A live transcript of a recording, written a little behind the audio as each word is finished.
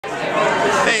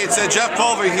Hey, it's Jeff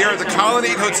Pulver here at the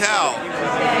Colonnade Hotel,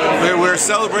 where we're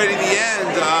celebrating the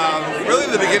end, really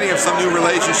the beginning of some new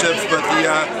relationships, but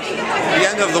the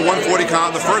end of the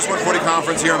first 140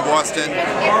 conference here in Boston,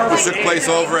 which took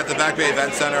place over at the Back Bay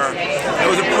Event Center. It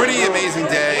was a pretty amazing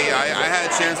day. I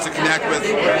had a chance to connect with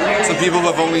some people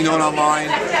who I've only known online.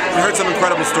 We heard some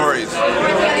incredible stories.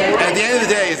 And at the end of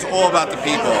the day, it's all about the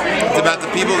people. It's about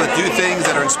the people that do things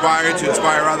that are inspired to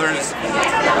inspire others,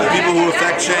 the people who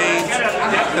affect change,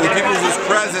 and the people whose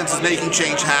presence is making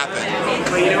change happen.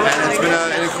 And it's been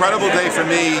an incredible day for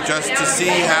me just to see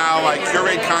how I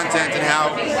curate content and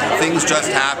how things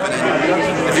just happen.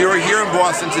 And if you were here in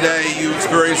Boston today, you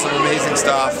experienced some amazing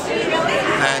stuff.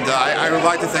 And I would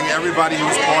like to thank everybody who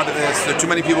was part of this. There are too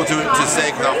many people to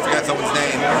say because I'll forget someone's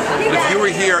name. But if you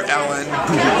were here, Ellen,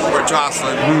 or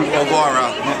Jocelyn, or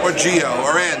Laura, or Gio,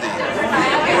 or Andy,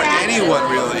 or anyone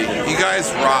really, you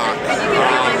guys rock.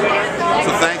 So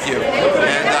thank you.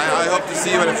 And I hope to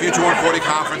see you at a future 140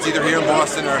 conference, either here in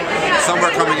Boston or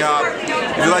somewhere coming up.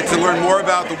 If you'd like to learn more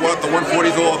about what the 140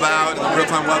 is all about and the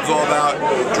Real-Time Web's all about,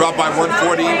 drop by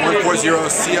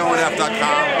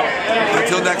 140conf.com.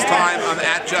 Until next time, I'm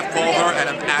at Jeff Pulver, and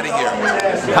I'm out of here.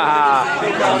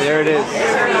 And there it is.